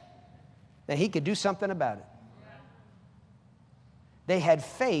faith that he could do something about it? They had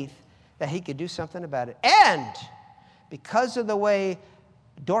faith that he could do something about it. And because of the way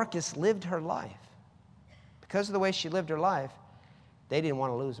Dorcas lived her life, because of the way she lived her life, they didn't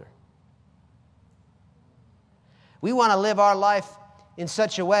want to lose her. We want to live our life in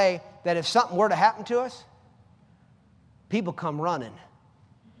such a way that if something were to happen to us, people come running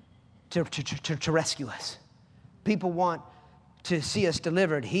to rescue us. People want to see us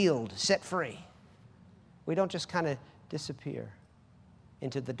delivered, healed, set free. We don't just kind of disappear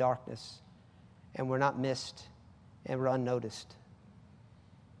into the darkness, and we're not missed, and we're unnoticed.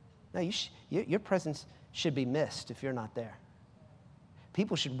 No, your presence should be missed if you're not there.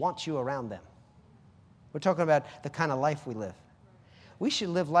 People should want you around them. We're talking about the kind of life we live. We should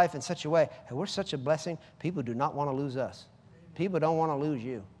live life in such a way, and we're such a blessing, people do not want to lose us. People don't want to lose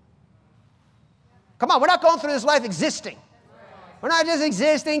you. Come on, we're not going through this life existing. We're not just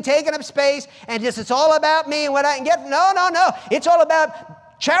existing, taking up space, and just it's all about me and what I can get. No, no, no. It's all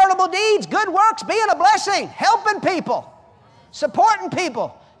about charitable deeds, good works, being a blessing, helping people, supporting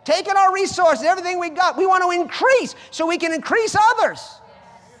people, taking our resources, everything we got. We want to increase so we can increase others.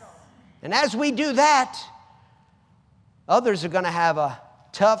 And as we do that, others are going to have a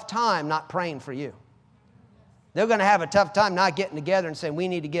tough time not praying for you. They're going to have a tough time not getting together and saying, we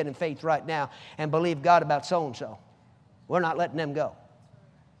need to get in faith right now and believe God about so-and-so. We're not letting them go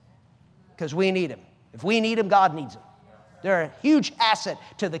because we need them. If we need them, God needs them. They're a huge asset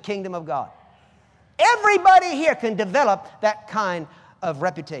to the kingdom of God. Everybody here can develop that kind of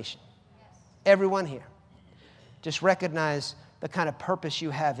reputation. Everyone here. Just recognize the kind of purpose you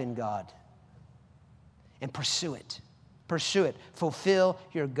have in God and pursue it. Pursue it. Fulfill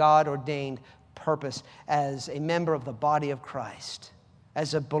your God-ordained purpose as a member of the body of Christ,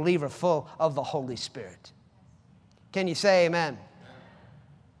 as a believer full of the Holy Spirit. Can you say amen?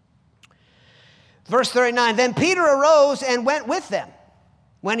 Verse 39, then Peter arose and went with them.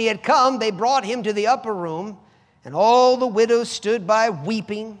 When he had come, they brought him to the upper room, and all the widows stood by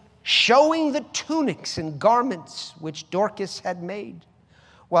weeping, showing the tunics and garments which Dorcas had made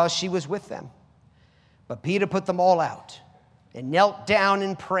while she was with them. But Peter put them all out and knelt down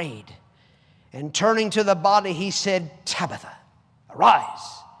and prayed. And turning to the body, he said, Tabitha,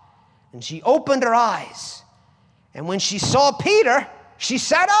 arise. And she opened her eyes. And when she saw Peter, she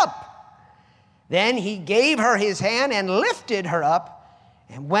sat up. Then he gave her his hand and lifted her up.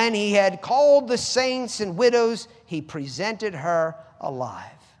 And when he had called the saints and widows, he presented her alive.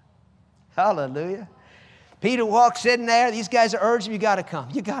 Hallelujah. Peter walks in there. These guys are urging, you got to come.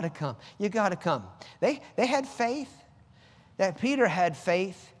 You got to come. You got to come. They had faith. That Peter had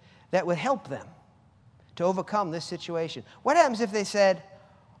faith that would help them to overcome this situation. What happens if they said,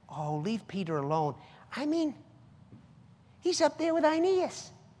 oh, leave Peter alone? I mean, he's up there with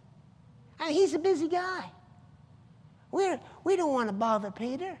Aeneas. I mean, he's a busy guy. We don't want to bother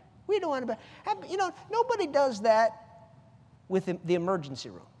Peter. We don't want to bother. You know, nobody does that with the emergency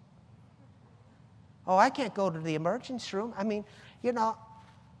room. Oh, I can't go to the emergency room. I mean,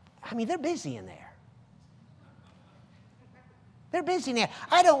 they're busy in there. They're busy in there.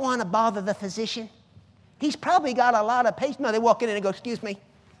 I don't want to bother the physician. He's probably got a lot of patients. No, they walk in and they go, excuse me.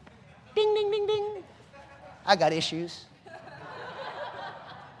 Ding, ding, ding, ding. I got issues.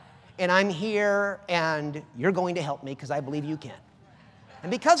 And I'm here, and you're going to help me because I believe you can.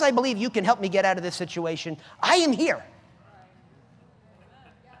 And because I believe you can help me get out of this situation, I am here.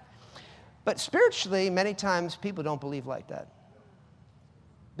 But spiritually, many times people don't believe like that.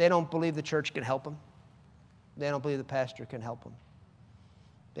 They don't believe the church can help them. They don't believe the pastor can help them.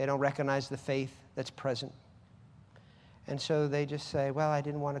 They don't recognize the faith that's present. And so they just say, well, I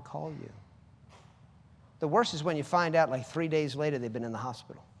didn't want to call you. The worst is when you find out like 3 days later they've been in the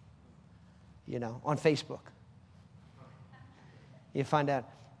hospital, on Facebook. You find out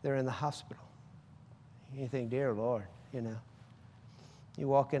they're in the hospital. You think, dear Lord, You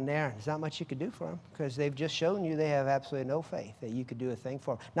walk in there, there's not much you could do for them because they've just shown you they have absolutely no faith that you could do a thing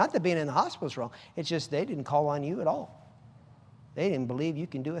for them. Not that being in the hospital is wrong. It's just they didn't call on you at all. They didn't believe you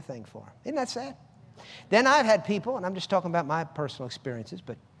can do a thing for them. Isn't that sad? Then I've had people, and I'm just talking about my personal experiences,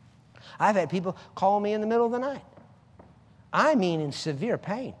 but I've had people call me in the middle of the night. I mean in severe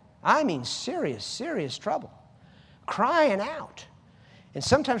pain. I mean serious, serious trouble. Crying out. And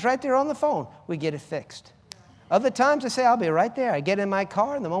sometimes right there on the phone, we get it fixed. Other times I say, I'll be right there. I get in my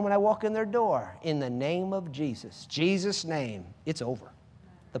car, and the moment I walk in their door, in the name of Jesus, Jesus' name, it's over.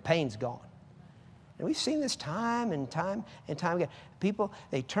 The pain's gone. And we've seen this time and time and time again. People,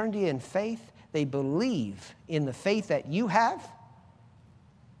 they turn to you in faith. They believe in the faith that you have,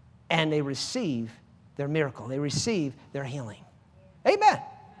 and they receive their miracle. They receive their healing. Amen.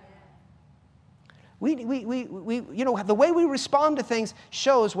 The way we respond to things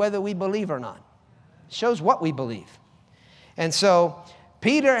shows whether we believe or not. Shows what we believe. And so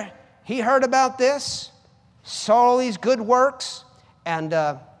Peter, he heard about this, saw all these good works, and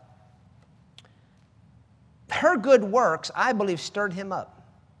her good works, I believe, stirred him up.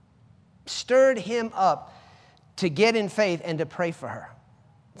 Stirred him up to get in faith and to pray for her.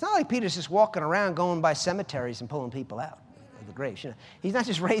 It's not like Peter's just walking around going by cemeteries and pulling people out of the graves. He's not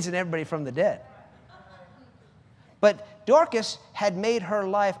just raising everybody from the dead. But Dorcas had made her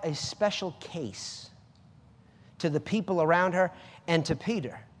life a special case to the people around her and to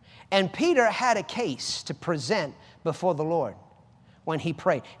Peter. And Peter had a case to present before the Lord when he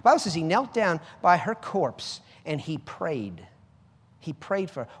prayed. The Bible says he knelt down by her corpse and he prayed. He prayed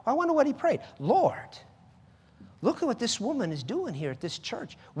for her. Well, I wonder what he prayed. Lord, look at what this woman is doing here at this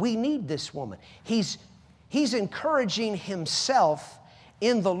church. We need this woman. He's encouraging himself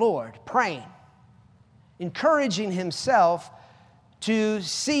in the Lord, praying. Encouraging himself to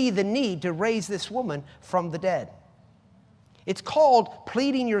see the need to raise this woman from the dead. It's called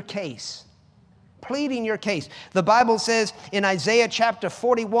pleading your case. Pleading your case. The Bible says in Isaiah chapter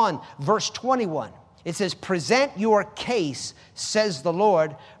 41, verse 21, it says, present your case, says the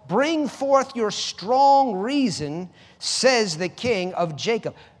Lord. Bring forth your strong reason, says the King of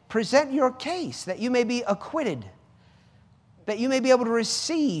Jacob. Present your case that you may be acquitted, that you may be able to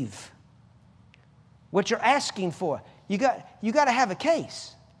receive what you're asking for. You got to have a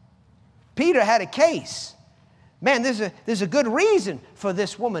case. Peter had a case. Man, there's a good reason for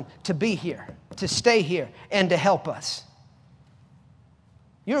this woman to be here, to stay here, and to help us.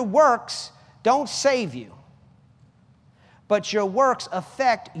 Your works don't save you, but your works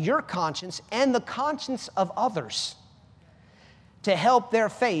affect your conscience and the conscience of others to help their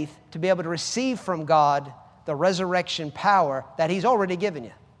faith to be able to receive from God the resurrection power that He's already given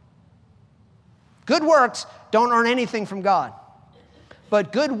you. Good works don't earn anything from God,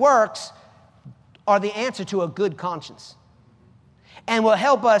 but good works are the answer to a good conscience and will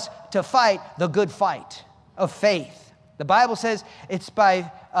help us to fight the good fight of faith. The Bible says it's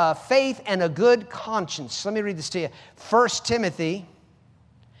by faith and a good conscience. Let me read this to you. 1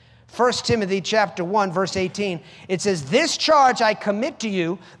 Timothy chapter 1, verse 18. It says, this charge I commit to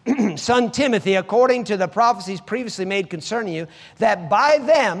you, son Timothy, according to the prophecies previously made concerning you, that by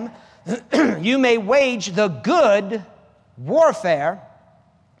them you may wage the good warfare,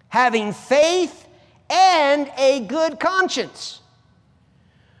 having faith and a good conscience.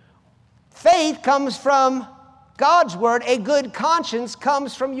 Faith comes from God's word. A good conscience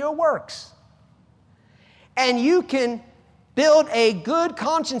comes from your works. And you can build a good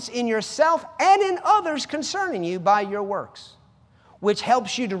conscience in yourself and in others concerning you by your works, which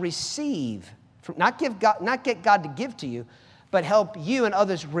helps you to receive, not get God to give to you, but help you and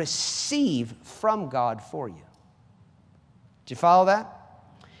others receive from God for you. Did you follow that?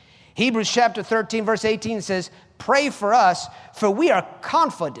 Hebrews chapter 13, verse 18 says, pray for us, for we are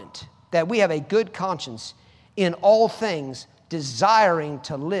confident that we have a good conscience in all things, desiring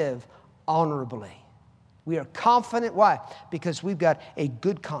to live honorably. We are confident. Why? Because we've got a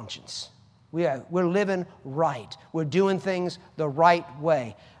good conscience. We're living right. We're doing things the right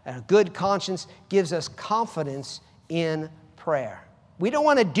way. And a good conscience gives us confidence in prayer. We don't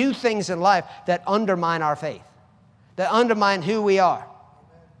want to do things in life that undermine our faith, that undermine who we are.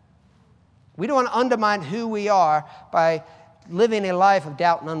 We don't want to undermine who we are by living a life of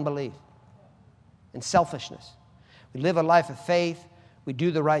doubt and unbelief and selfishness. We live a life of faith. We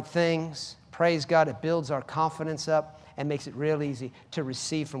do the right things. Praise God. It builds our confidence up and makes it real easy to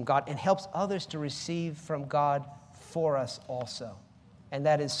receive from God and helps others to receive from God for us also. And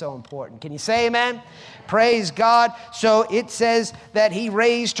that is so important. Can you say amen? Praise God. So it says that he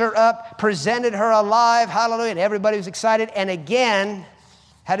raised her up, presented her alive. Hallelujah. And everybody was excited. And again,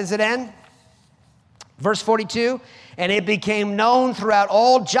 how does it end? Verse 42, and it became known throughout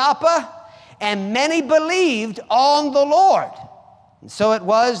all Joppa, and many believed on the Lord. And so it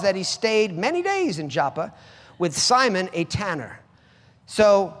was that he stayed many days in Joppa with Simon a tanner.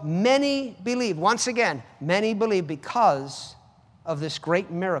 So many believed. Once again, many believed because of this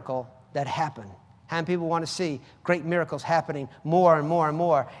great miracle that happened. How many people want to see great miracles happening more and more and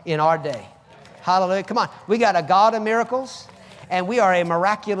more in our day? Hallelujah. Come on. We got a God of miracles, and we are a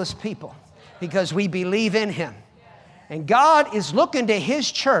miraculous people because we believe in him. And God is looking to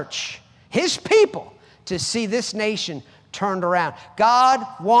his church, his people, to see this nation turned around. God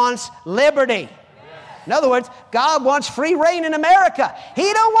wants liberty. In other words, God wants free reign in America.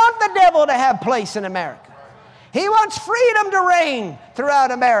 He don't want the devil to have place in America. He wants freedom to reign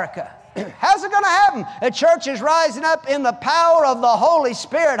throughout America. How's it going to happen? The church is rising up in the power of the Holy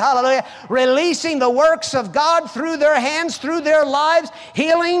Spirit, hallelujah, releasing the works of God through their hands, through their lives.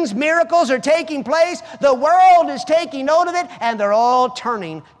 Healings, miracles are taking place. The world is taking note of it, and they're all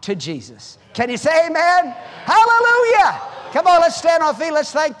turning to Jesus. Can you say amen? Hallelujah! Come on, let's stand on our feet.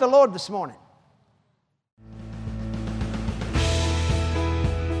 Let's thank the Lord this morning.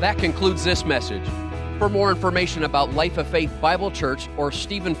 That concludes this message. For more information about Life of Faith Bible Church or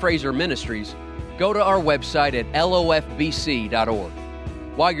Stephen Fraser Ministries, go to our website at lofbc.org.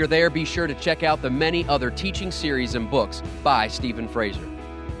 While you're there, be sure to check out the many other teaching series and books by Stephen Fraser.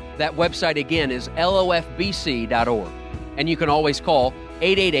 That website again is lofbc.org, and you can always call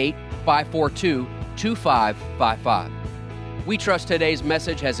 888-542-2555. We trust today's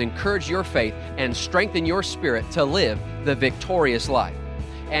message has encouraged your faith and strengthened your spirit to live the victorious life.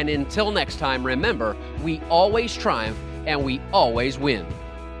 And until next time, remember, we always triumph and we always win.